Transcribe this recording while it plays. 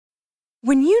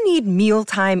When you need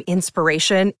mealtime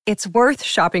inspiration, it's worth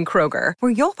shopping Kroger,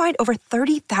 where you'll find over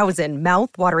 30,000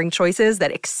 mouth-watering choices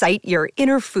that excite your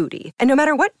inner foodie. And no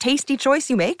matter what tasty choice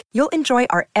you make, you'll enjoy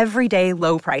our everyday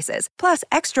low prices, plus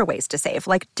extra ways to save,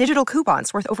 like digital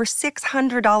coupons worth over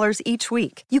 $600 each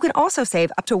week. You can also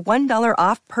save up to $1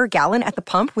 off per gallon at the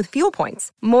pump with fuel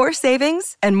points. More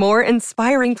savings and more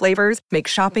inspiring flavors make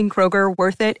shopping Kroger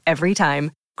worth it every time.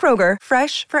 Kroger,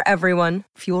 fresh for everyone.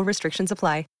 Fuel restrictions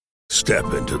apply.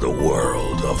 Step into the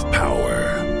world of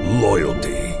power,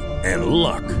 loyalty, and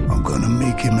luck. I'm gonna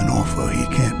make him an offer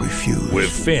he can't refuse. With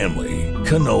family,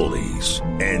 cannolis,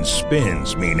 and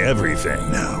spins mean everything.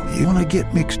 Now, you wanna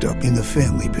get mixed up in the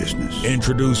family business.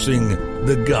 Introducing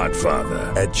The Godfather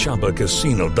at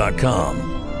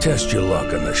ChumbaCasino.com. Test your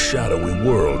luck in the shadowy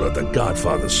world of The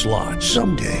Godfather slot.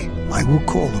 Someday, I will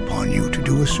call upon you to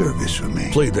do a service for me.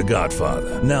 Play The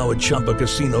Godfather, now at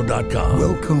ChumbaCasino.com.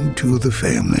 Welcome to the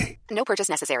family. No purchase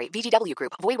necessary. VGW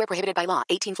Group. Void where prohibited by law.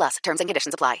 18 plus. Terms and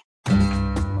conditions apply.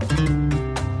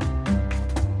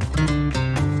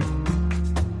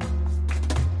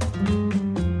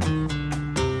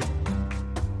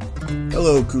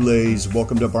 Hello, Kool-Aids.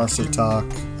 Welcome to Barca Talk.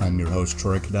 I'm your host,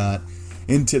 Troy Cadet.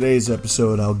 In today's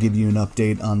episode, I'll give you an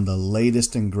update on the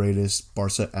latest and greatest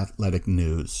Barca Athletic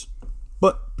news.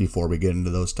 But before we get into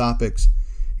those topics,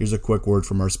 here's a quick word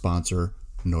from our sponsor,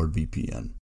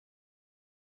 NordVPN.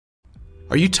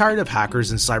 Are you tired of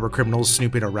hackers and cybercriminals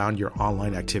snooping around your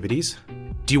online activities?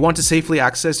 Do you want to safely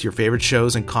access your favorite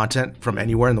shows and content from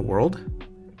anywhere in the world?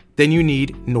 Then you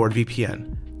need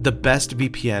NordVPN, the best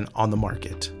VPN on the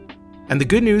market. And the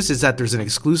good news is that there's an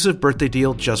exclusive birthday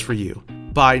deal just for you.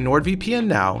 Buy NordVPN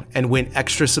now and win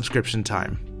extra subscription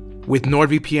time. With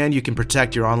NordVPN, you can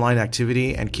protect your online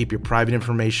activity and keep your private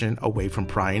information away from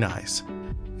prying eyes.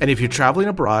 And if you're traveling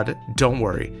abroad, don't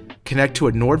worry. Connect to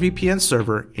a NordVPN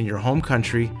server in your home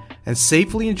country and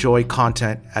safely enjoy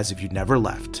content as if you never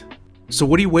left. So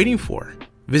what are you waiting for?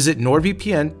 Visit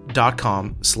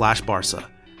nordvpn.com/Barca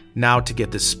now to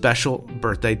get this special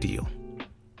birthday deal.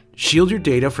 Shield your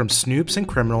data from snoops and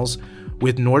criminals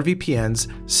with NordVPN's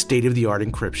state-of-the-art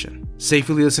encryption.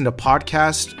 Safely listen to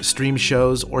podcasts, stream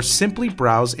shows, or simply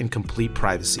browse in complete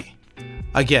privacy.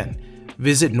 Again,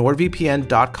 visit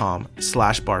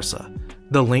nordvpn.com/Barca.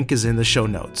 The link is in the show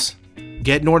notes.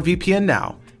 Get NordVPN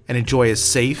now and enjoy a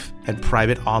safe and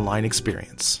private online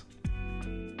experience.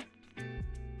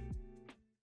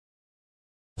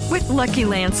 With Lucky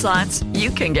Land Slots,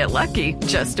 you can get lucky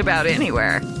just about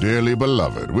anywhere. Dearly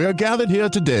beloved, we are gathered here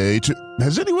today to...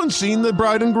 Has anyone seen the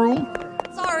bride and groom?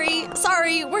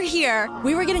 Sorry, we're here.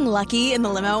 We were getting lucky in the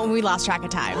limo and we lost track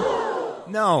of time.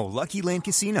 No, Lucky Land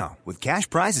Casino, with cash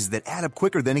prizes that add up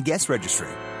quicker than a guest registry.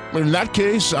 In that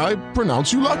case, I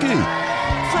pronounce you lucky.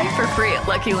 Play for free at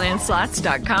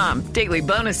LuckyLandSlots.com. Daily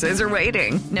bonuses are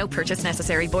waiting. No purchase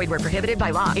necessary. Void where prohibited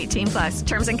by law. 18 plus.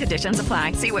 Terms and conditions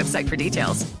apply. See website for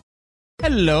details.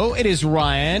 Hello, it is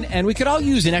Ryan, and we could all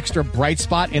use an extra bright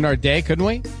spot in our day, couldn't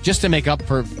we? Just to make up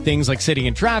for things like sitting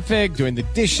in traffic, doing the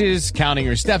dishes, counting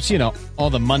your steps, you know,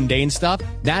 all the mundane stuff.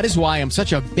 That is why I'm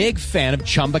such a big fan of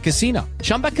Chumba Casino.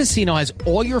 Chumba Casino has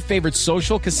all your favorite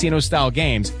social casino-style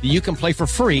games that you can play for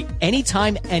free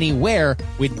anytime, anywhere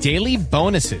with daily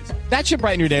bonuses. That should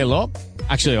brighten your day a little.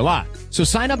 Actually, a lot. So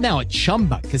sign up now at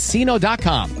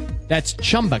ChumbaCasino.com. That's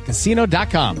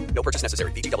ChumbaCasino.com. No purchase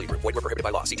necessary. VGW Group. Void where prohibited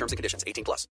by law. See terms and conditions. 18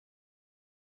 plus.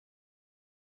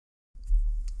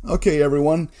 Okay,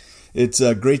 everyone. It's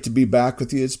great to be back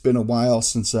with you. It's been a while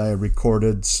since I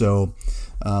recorded, so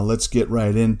let's get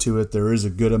right into it. There is a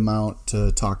good amount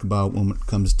to talk about when it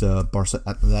comes to Barca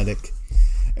Athletic.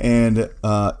 And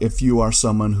if you are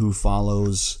someone who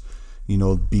follows,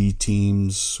 B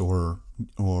teams or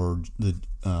the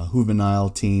juvenile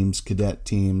teams, cadet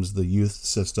teams, the youth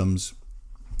systems,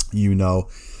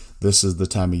 this is the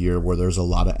time of year where there's a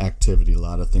lot of activity, a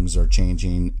lot of things are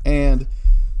changing, and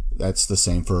that's the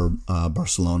same for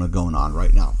Barcelona going on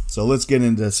right now. So let's get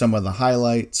into some of the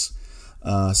highlights,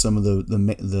 some of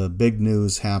the big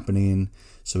news happening,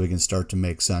 so we can start to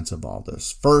make sense of all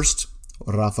this. First,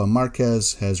 Rafa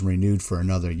Marquez has renewed for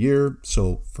another year.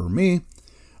 So for me,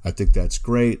 I think that's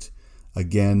great.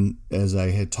 Again, as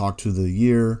I had talked through the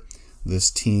year,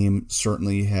 this team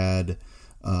certainly had,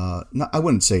 I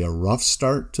wouldn't say a rough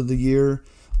start to the year,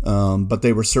 but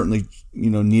they were certainly,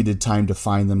 needed time to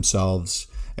find themselves,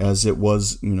 as it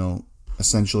was,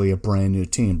 essentially a brand new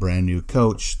team, brand new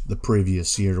coach. The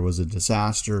previous year was a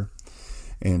disaster.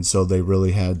 And so they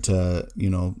really had to,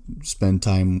 spend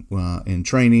time in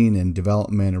training and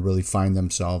development and really find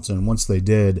themselves. And once they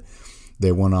did,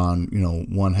 they went on,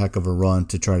 one heck of a run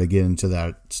to try to get into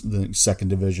the second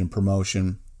division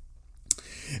promotion.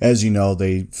 as you know,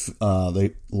 they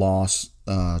lost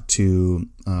to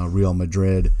Real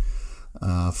Madrid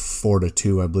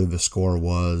 4-2, I believe the score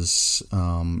was,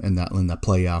 in that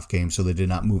playoff game. So they did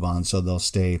not move on. So they'll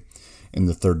stay in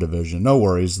the third division. No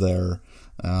worries there.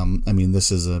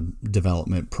 This is a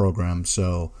development program,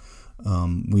 so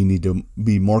we need to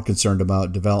be more concerned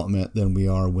about development than we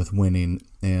are with winning.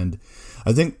 And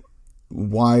I think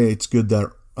why it's good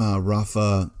that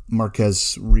Rafa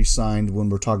Marquez re-signed when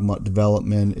we're talking about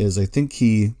development is I think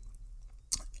he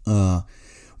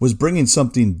was bringing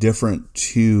something different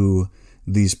to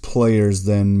these players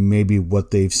than maybe what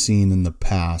they've seen in the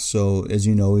past. So as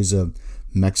you know, he's a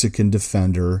Mexican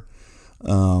defender,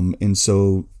 and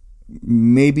so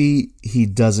maybe he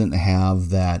doesn't have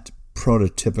that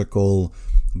prototypical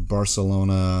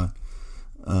Barcelona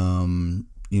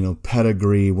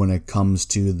pedigree when it comes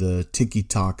to the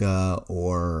tiki-taka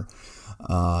or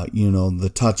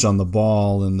the touch on the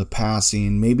ball and the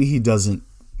passing. Maybe he doesn't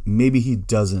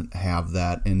have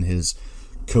that in his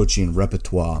coaching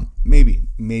repertoire. Maybe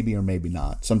or maybe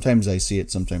not. Sometimes I see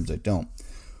it, sometimes I don't.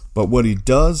 But what he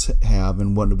does have,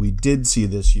 and what we did see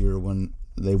this year when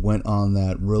they went on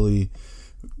that really,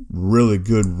 really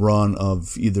good run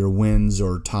of either wins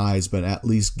or ties, but at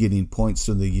least getting points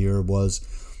through the year, was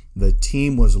the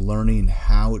team was learning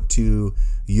how to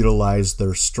utilize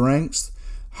their strengths,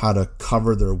 how to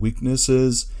cover their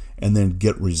weaknesses, and then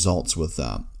get results with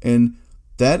them. And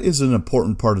that is an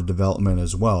important part of development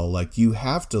as well. Like, you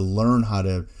have to learn how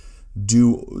to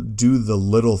do the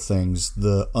little things,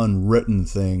 the unwritten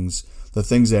things, the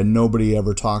things that nobody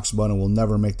ever talks about and will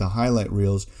never make the highlight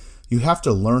reels. You have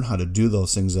to learn how to do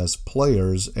those things as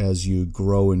players as you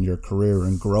grow in your career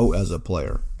and grow as a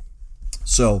player.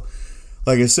 So,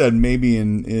 like I said, maybe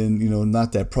in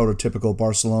not that prototypical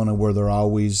Barcelona where they're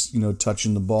always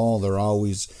touching the ball, they're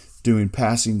always doing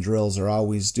passing drills, they're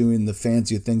always doing the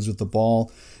fancy things with the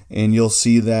ball, and you'll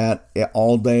see that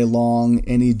all day long,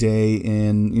 any day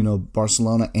in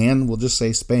Barcelona, and we'll just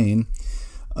say Spain.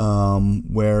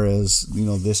 Whereas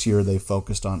this year they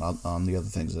focused on the other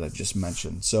things that I just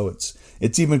mentioned. So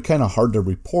it's even kind of hard to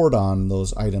report on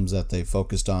those items that they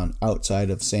focused on outside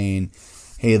of saying,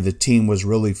 hey, the team was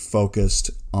really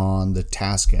focused on the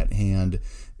task at hand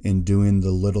and doing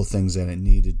the little things that it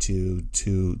needed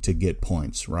to get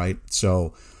points, right?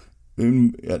 So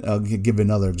I'll give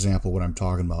another example of what I'm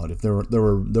talking about. If there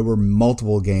were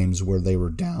multiple games where they were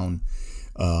down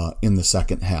in the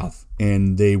second half,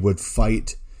 and they would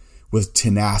fight with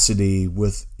tenacity,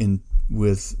 with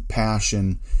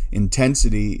passion,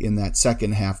 intensity in that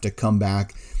second half to come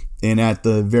back and at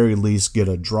the very least get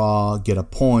a draw, get a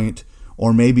point,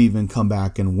 or maybe even come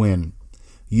back and win.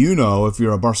 If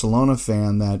you're a Barcelona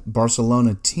fan, that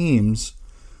Barcelona teams,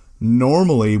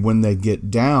 normally when they get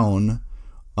down,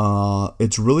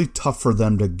 it's really tough for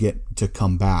them to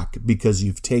come back because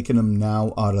you've taken them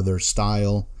now out of their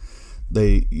style.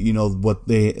 They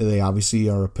obviously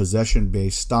are a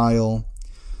possession-based style.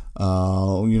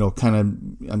 I'm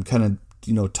kind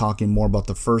of talking more about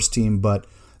the first team, but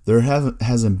there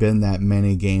hasn't been that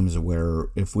many games where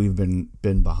if we've been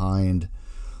behind,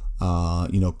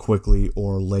 quickly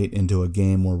or late into a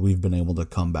game where we've been able to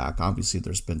come back. Obviously,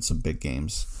 there's been some big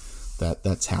games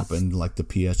that's happened, like the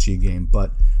PSG game,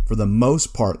 but for the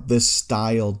most part, this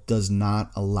style does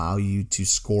not allow you to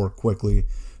score quickly,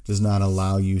 does not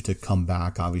allow you to come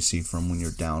back, obviously, from when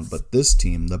you're down. But this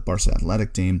team, the Barca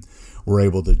Athletic team, were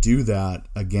able to do that,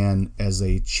 again, as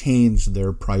they changed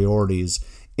their priorities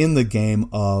in the game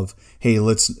of, hey,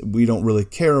 we don't really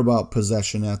care about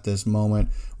possession at this moment.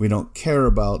 We don't care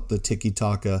about the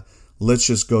tiki-taka. Let's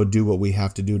just go do what we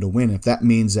have to do to win. If that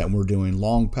means that we're doing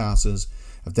long passes,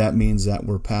 if that means that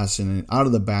we're passing it out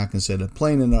of the back instead of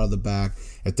playing it out of the back,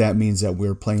 if that means that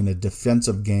we're playing a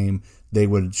defensive game, they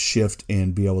would shift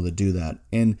and be able to do that.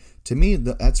 And to me,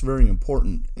 that's very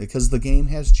important because the game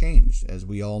has changed, as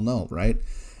we all know, right?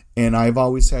 And I've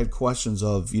always had questions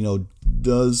of,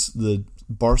 does the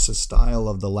Barca style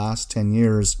of the last 10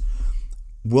 years,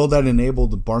 will that enable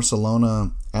the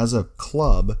Barcelona as a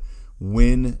club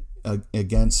win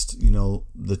against,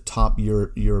 the top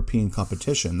European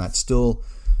competition? That's still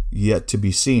yet to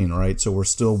be seen, right? So we're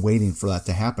still waiting for that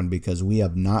to happen because we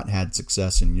have not had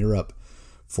success in Europe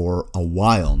for a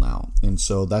while now. And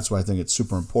so that's why I think it's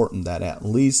super important that at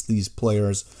least these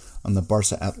players on the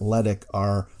Barca Athletic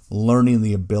are learning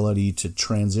the ability to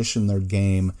transition their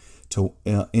game to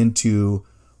into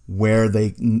where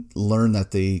they learn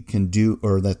that they can do,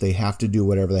 or that they have to do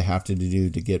whatever they have to do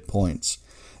to get points,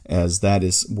 as that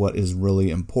is what is really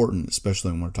important,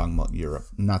 especially when we're talking about Europe.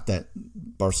 Not that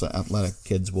Barca Athletic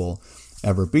kids will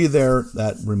ever be there,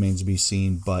 that remains to be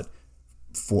seen, but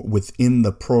for within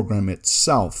the program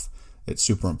itself, it's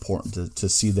super important to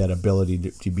see that ability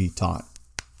to be taught.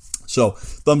 So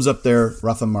thumbs up there,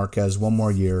 Rafa Marquez, one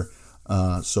more year.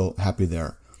 So happy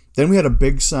there. Then we had a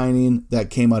big signing that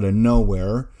came out of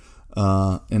nowhere.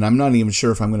 And I'm not even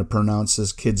sure if I'm going to pronounce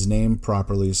this kid's name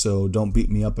properly, so don't beat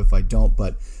me up if I don't.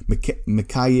 But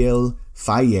Mikhail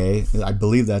Faye, I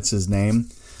believe that's his name,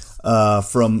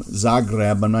 from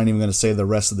Zagreb. I'm not even going to say the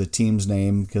rest of the team's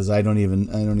name because I don't even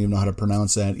know how to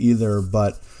pronounce that either.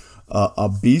 But a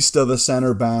beast of a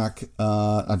center back.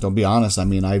 Don't be honest. I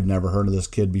mean, I've never heard of this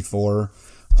kid before.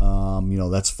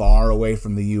 That's far away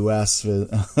from the U.S.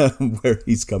 where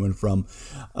he's coming from.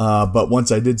 But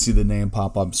once I did see the name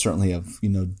pop up, certainly have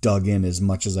dug in as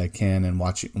much as I can and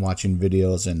watching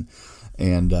videos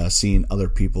and seeing other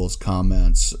people's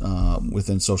comments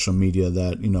within social media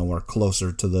that are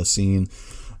closer to the scene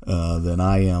than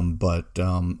I am. But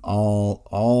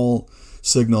all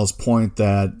signals point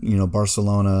that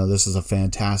Barcelona. This is a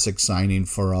fantastic signing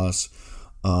for us.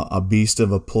 A beast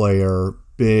of a player.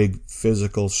 Big,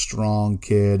 physical, strong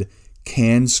kid,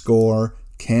 can score,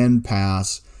 can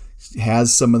pass,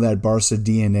 has some of that Barca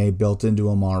DNA built into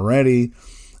him already.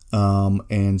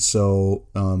 And so,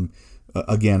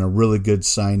 again, a really good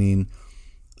signing.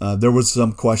 There was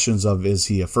some questions of, is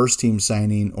he a first-team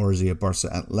signing or is he a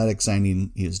Barca Athletic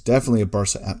signing? He is definitely a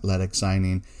Barca Athletic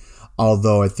signing,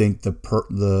 although I think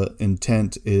the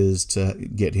intent is to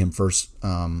get him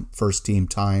first-team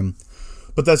time.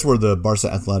 But that's where the Barca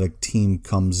Athletic team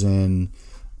comes in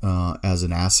as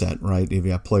an asset, right? If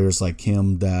you have players like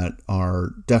him that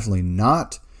are definitely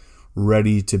not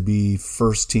ready to be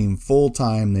first team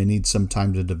full-time, they need some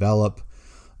time to develop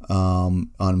on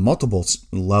multiple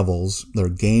levels. Their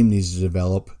game needs to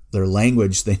develop. Their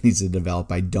language they need to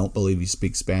develop. I don't believe he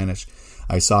speaks Spanish.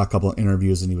 I saw a couple of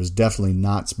interviews and he was definitely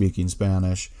not speaking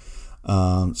Spanish.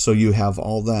 So you have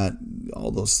all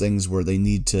those things where they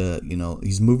need to,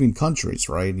 he's moving countries,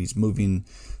 right? He's moving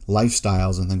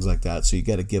lifestyles and things like that. So you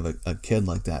got to give a kid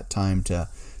like that time to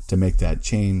make that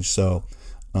change. So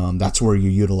that's where you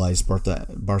utilize Barca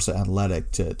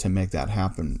Athletic to make that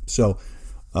happen. So,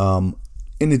 and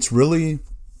it's really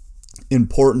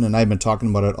important, and I've been talking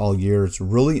about it all year. It's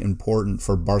really important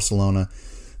for Barcelona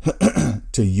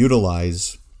to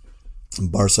utilize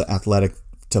Barca Athletic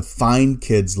to find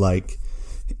kids like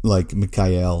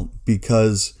Mikhail,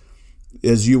 because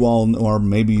as you all know, or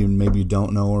maybe you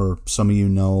don't know, or some of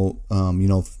UEFA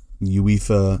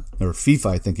or FIFA,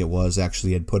 I think it was,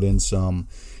 actually had put in some,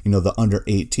 the under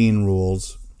 18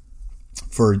 rules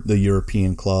for the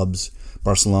European clubs.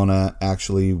 Barcelona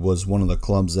actually was one of the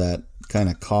clubs that kind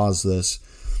of caused this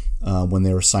when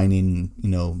they were signing,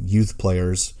 youth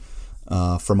players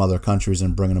from other countries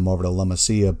and bringing them over to La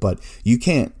Masia. But you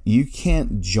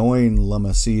can't join La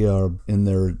Masia in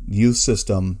their youth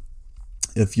system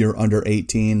if you're under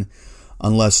 18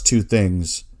 unless two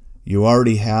things. You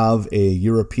already have a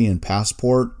European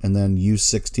passport, and then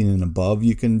U16 and above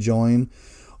you can join.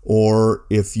 Or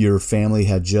if your family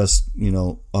had just,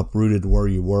 uprooted where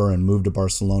you were and moved to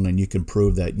Barcelona, and you can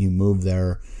prove that you moved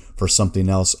there for something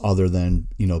else other than,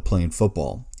 playing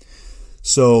football.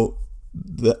 So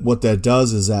what that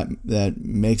does is that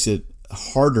makes it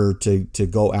harder to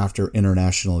go after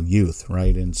international youth,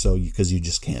 right? And so because you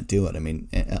just can't do it. I mean,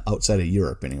 outside of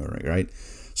Europe anyway, right?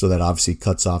 So that obviously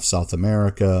cuts off South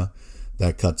America,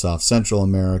 that cuts off Central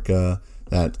America,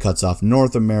 that cuts off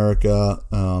North America,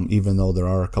 even though there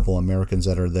are a couple Americans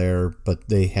that are there, but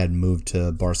they had moved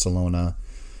to Barcelona.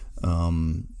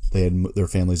 Their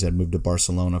families had moved to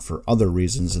Barcelona for other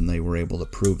reasons, and they were able to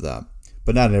prove that.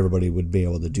 But not everybody would be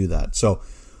able to do that. So,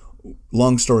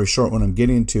 long story short, what I'm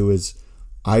getting to is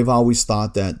I've always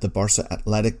thought that the Barca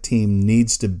Athletic team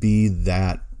needs to be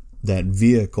that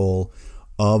vehicle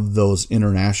of those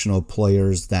international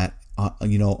players that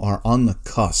are on the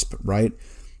cusp, right?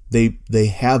 They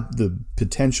have the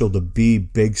potential to be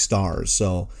big stars.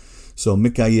 So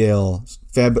Mikhail,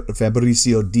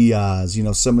 Fabricio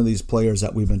Diaz, some of these players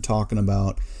that we've been talking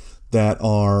about that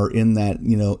are in that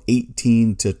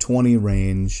 18 to 20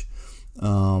 range,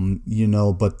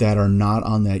 but that are not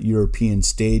on that European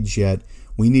stage yet.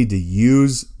 We need to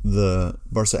use the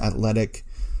Barca Athletic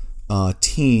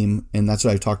team, and that's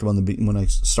what I talked about when I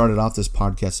started off this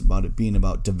podcast, about it being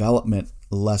about development,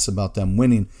 less about them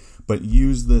winning, but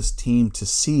use this team to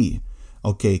see,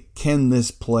 okay, can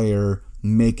this player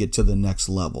make it to the next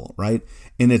level, right?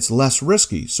 And it's less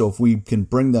risky. So if we can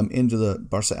bring them into the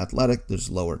Barca Athletic, there's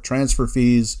lower transfer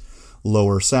fees,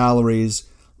 lower salaries,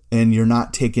 and you're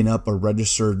not taking up a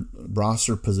registered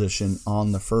roster position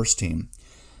on the first team.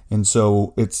 And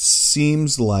so it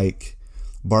seems like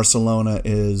Barcelona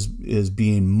is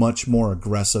being much more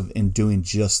aggressive in doing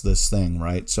just this thing,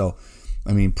 right? So,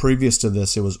 I mean, previous to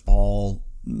this, it was all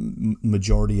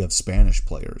majority of Spanish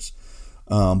players.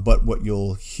 But what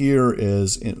you'll hear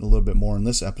is a little bit more in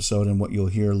this episode, and what you'll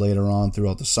hear later on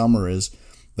throughout the summer is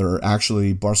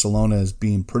Barcelona is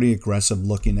being pretty aggressive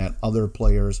looking at other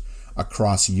players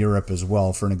across Europe as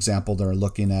well. For an example, they're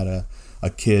looking at a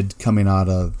kid coming out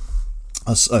of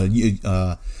a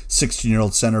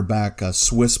 16-year-old center back, a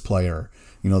Swiss player.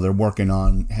 They're working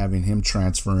on having him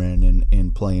transfer in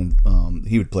and playing.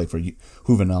 He would play for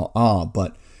Juvenal A,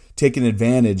 but taking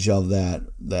advantage of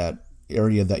that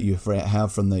area that you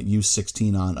have from the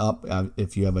U16 on up,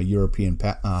 if you have a European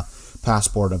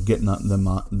passport, of getting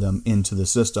them into the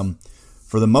system.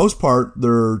 For the most part,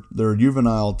 their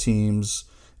juvenile teams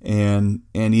and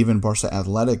even Barca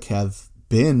Athletic have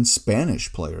been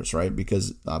Spanish players, right?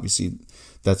 Because obviously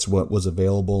that's what was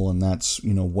available, and that's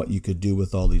what you could do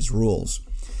with all these rules.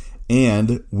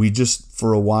 And we just,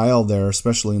 for a while there,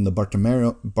 especially in the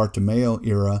Bartomeu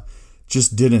era,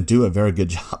 just didn't do a very good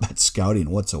job at scouting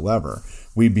whatsoever.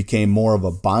 We became more of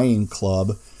a buying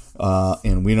club,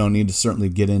 and we don't need to certainly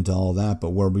get into all that,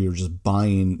 but where we were just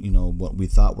buying, what we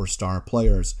thought were star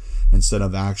players, instead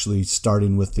of actually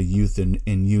starting with the youth and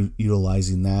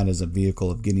utilizing that as a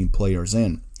vehicle of getting players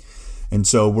in. And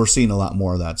so we're seeing a lot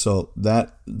more of that. So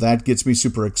that gets me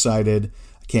super excited.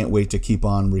 I can't wait to keep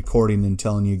on recording and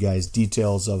telling you guys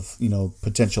details of,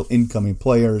 potential incoming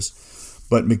players.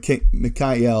 But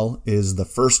Mikhail is the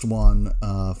first one,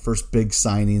 first big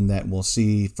signing that we'll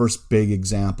see, first big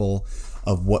example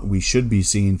of what we should be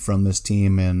seeing from this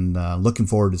team, and looking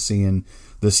forward to seeing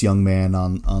this young man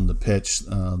on the pitch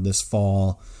this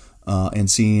fall, and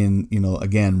seeing,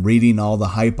 again, reading all the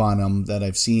hype on him that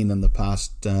I've seen in the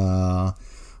past,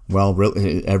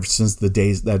 really ever since the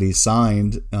days that he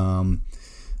signed.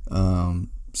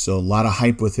 So a lot of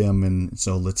hype with him, and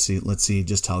so let's see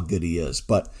just how good he is.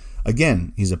 But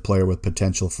again, he's a player with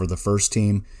potential for the first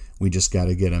team. We just got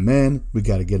to get him in. We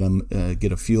got to get him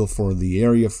get a feel for the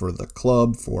area, for the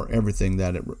club, for everything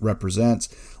that it represents.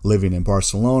 Living in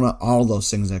Barcelona, all those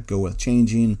things that go with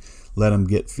changing. Let him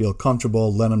feel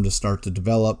comfortable. Let him to start to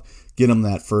develop. Get him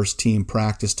that first team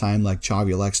practice time, like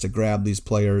Xavi likes to grab these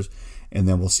players, and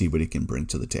then we'll see what he can bring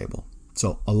to the table.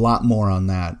 So a lot more on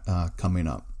that coming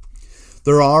up.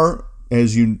 There are,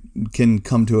 as you can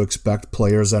come to expect,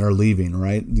 players that are leaving,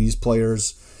 right? These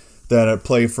players that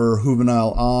play for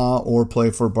Juvenal A or play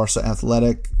for Barca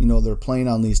Athletic, they're playing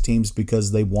on these teams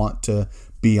because they want to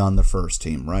be on the first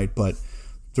team, right? But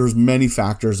there's many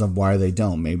factors of why they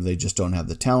don't. Maybe they just don't have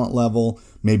the talent level.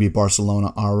 Maybe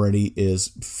Barcelona already is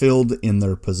filled in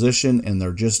their position and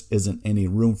there just isn't any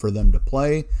room for them to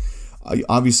play.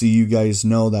 Obviously, you guys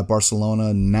know that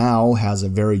Barcelona now has a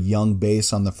very young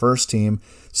base on the first team.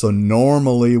 So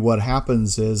normally what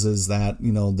happens is that,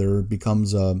 there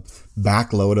becomes a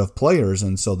backload of players,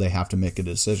 and so they have to make a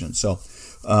decision. So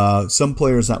some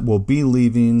players that will be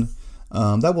leaving,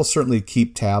 that will certainly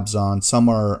keep tabs on. Some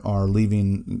are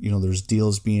leaving, there's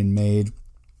deals being made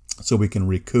so we can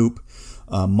recoup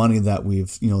money that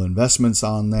we've, investments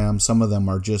on them. Some of them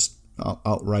are just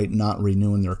outright not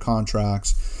renewing their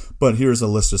contracts. But here's a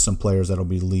list of some players that will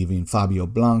be leaving: Fabio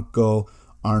Blanco,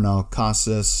 Arnau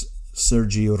Casas,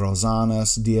 Sergio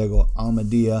Rosanas, Diego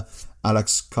Almeida,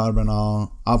 Alex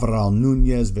Carbonell, Alvaro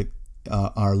Nunez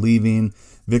are leaving.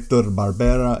 Victor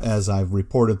Barbera, as I've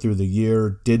reported through the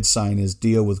year, did sign his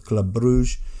deal with Club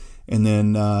Brugge. And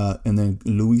then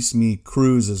Luismi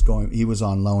Cruz is going. He was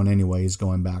on loan anyway. He's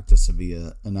going back to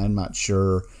Sevilla, and I'm not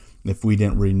sure if we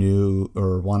didn't renew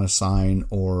or want to sign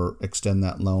or extend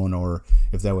that loan, or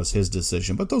if that was his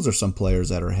decision. But those are some players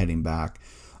that are heading back.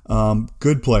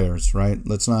 Good players, right?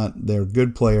 They're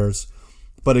good players.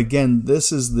 But again,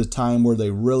 this is the time where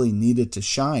they really needed to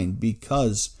shine,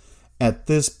 because at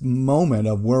this moment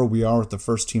of where we are with the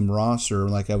first team roster,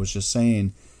 like I was just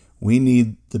saying, we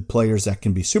need the players that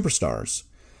can be superstars.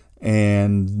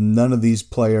 And none of these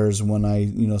players, when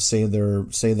I say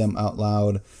them out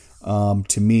loud,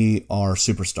 to me are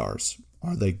superstars.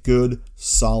 Are they good,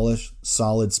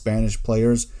 solid Spanish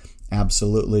players?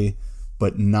 Absolutely,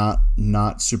 but not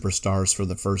superstars for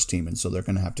the first team. And so they're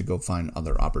going to have to go find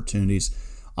other opportunities.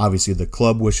 Obviously, the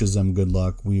club wishes them good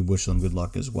luck. We wish them good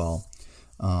luck as well.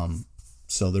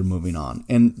 So they're moving on,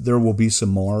 and there will be some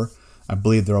more. I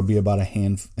believe there will be about a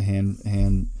hand.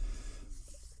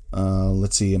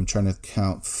 Let's see. I'm trying to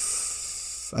count.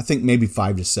 I think maybe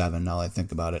 5 to 7. Now that I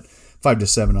think about it. 5 to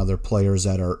 7 other players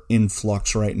that are in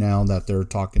flux right now that they're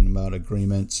talking about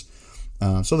agreements.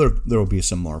 So there will be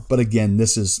some more. But again,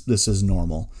 this is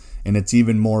normal. And it's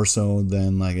even more so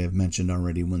than, like I've mentioned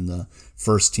already, when the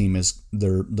first team is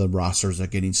the rosters are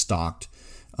getting stocked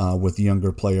with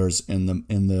younger players, and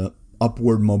the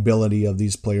upward mobility of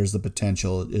these players, the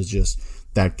potential is just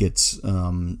that gets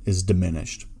is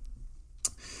diminished.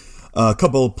 A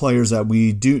couple of players that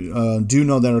we do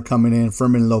know that are coming in.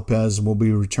 Fermin Lopez will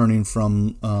be returning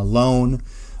from loan,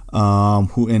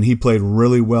 and he played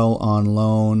really well on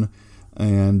loan.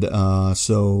 And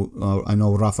so I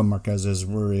know Rafa Marquez is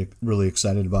really, really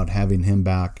excited about having him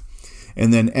back.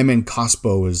 And then Emin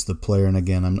Cospo is the player, and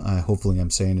again, hopefully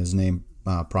I'm saying his name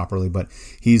properly, but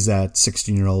he's that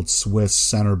 16-year-old Swiss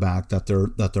center back that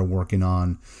they're working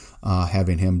on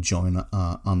having him join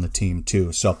on the team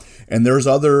too. So, and there's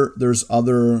other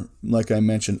like I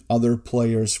mentioned, other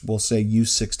players, we'll say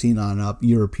U16 on up,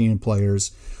 European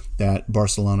players that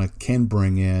Barcelona can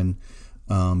bring in.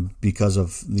 Because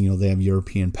of they have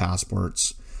European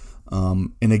passports,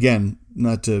 and again,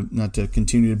 not to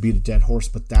continue to beat a dead horse,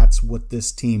 but that's what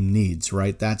this team needs,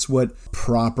 right? That's what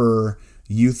proper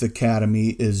youth academy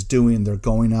is doing. They're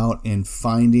going out and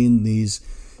finding these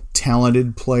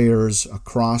talented players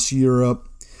across Europe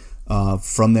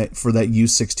for that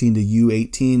U16 to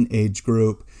U18 age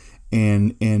group,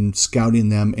 and scouting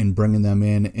them and bringing them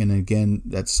in. And again,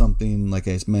 that's something, like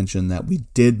I mentioned, that we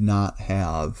did not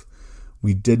have.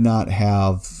 We did not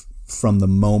have from the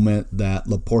moment that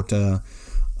Laporta,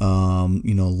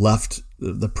 left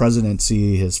the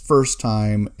presidency his first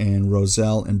time, and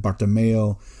Rosell and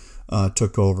Bartomeu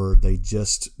took over.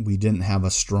 We didn't have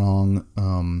a strong.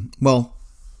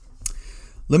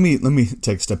 Let me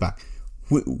take a step back.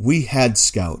 We had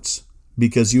scouts,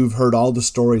 because you've heard all the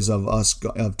stories of us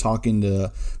of talking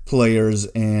to players,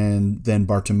 and then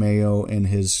Bartomeu and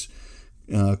his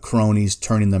cronies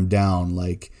turning them down,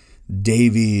 like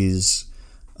Davies,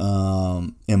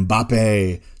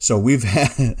 Mbappe. So we've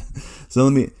had. So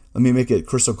let me make it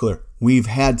crystal clear. We've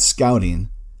had scouting,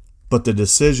 but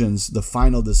the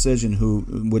final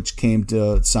decision, which came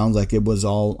to, it sounds like it was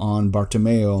all on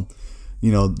Bartomeu.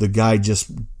 The guy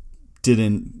just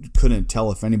couldn't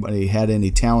tell if anybody had any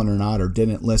talent or not, or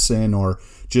didn't listen, or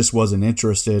just wasn't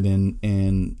interested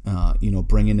in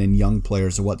bringing in young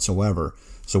players whatsoever.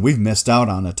 So we've missed out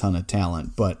on a ton of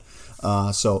talent, but.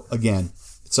 So again,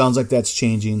 it sounds like that's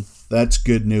changing. That's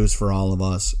good news for all of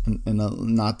us. And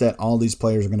not that all these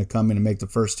players are going to come in and make the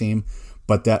first team,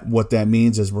 but what that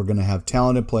means is we're going to have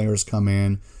talented players come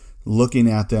in, looking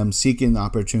at them, seeking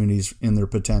opportunities in their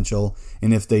potential.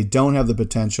 And if they don't have the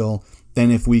potential, then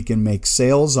if we can make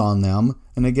sales on them,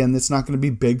 and again, it's not going to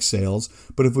be big sales,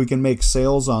 but if we can make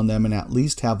sales on them and at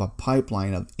least have a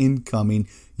pipeline of incoming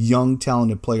young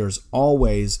talented players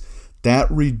always,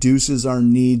 that reduces our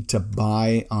need to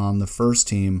buy on the first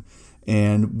team,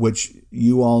 and which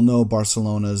you all know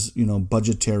Barcelona's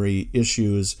budgetary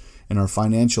issues and our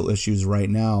financial issues right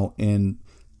now, and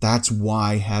that's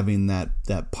why having that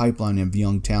pipeline of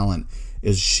young talent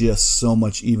is just so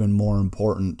much even more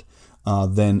important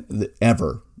than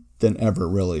ever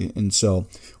really. And so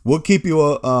we'll keep you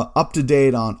up to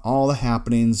date on all the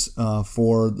happenings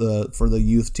for the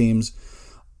youth teams.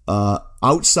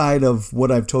 Outside of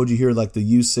what I've told you here, like the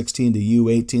U16 to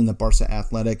U18, the Barca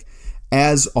Athletic,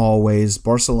 as always,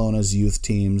 Barcelona's youth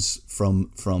teams from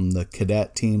the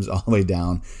cadet teams all the way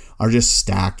down are just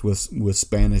stacked with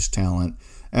Spanish talent,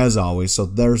 as always. So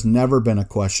there's never been a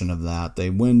question of that. They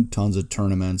win tons of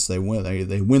tournaments. They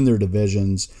win their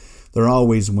divisions. They're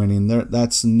always winning.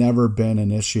 That's never been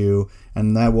an issue,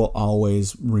 and that will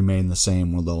always remain the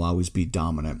same, where they'll always be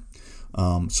dominant.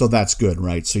 So that's good,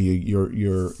 right? So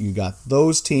you got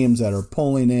those teams that are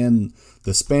pulling in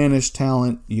the Spanish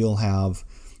talent. You'll have,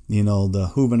 the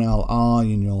Juvenil A,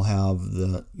 and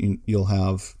you'll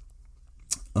have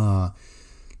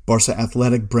Barca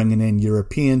Athletic bringing in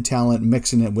European talent,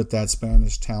 mixing it with that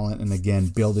Spanish talent, and again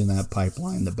building that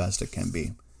pipeline the best it can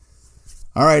be.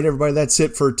 All right, everybody, that's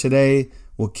it for today.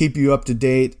 We'll keep you up to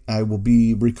date. I will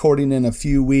be recording in a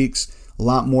few weeks. A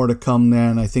lot more to come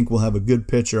then. I think we'll have a good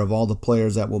picture of all the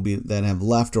players that have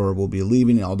left or will be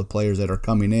leaving, all the players that are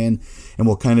coming in, and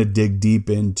we'll kind of dig deep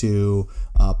into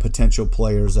potential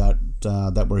players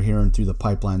that we're hearing through the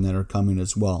pipeline that are coming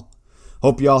as well.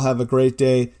 Hope you all have a great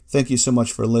day. Thank you so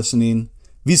much for listening.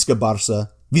 Visca Barça,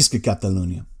 Visca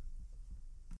Catalunya.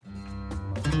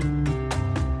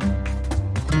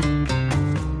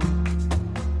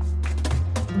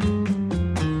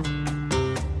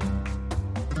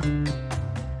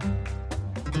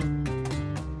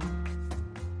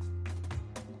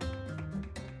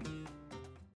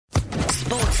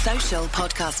 Social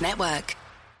Podcast Network.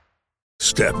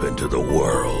 Step into the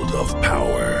world of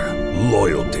power,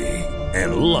 loyalty,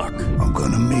 and luck. I'm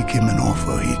gonna make him an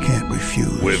offer he can't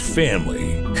refuse. With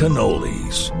family,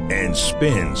 cannolis, and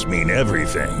spins mean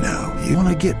everything. Now, you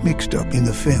wanna get mixed up in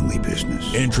the family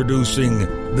business. Introducing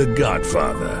The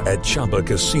Godfather at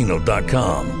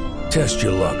ChumbaCasino.com. Test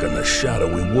your luck in the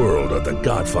shadowy world of The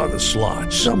Godfather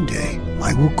slot. Someday,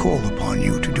 I will call upon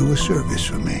you to do a service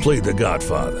for me. Play The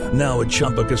Godfather now at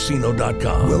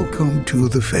ChumbaCasino.com. Welcome to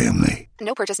the family.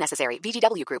 No purchase necessary.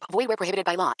 VGW Group. Void where prohibited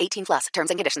by law. 18+.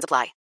 Terms and conditions apply.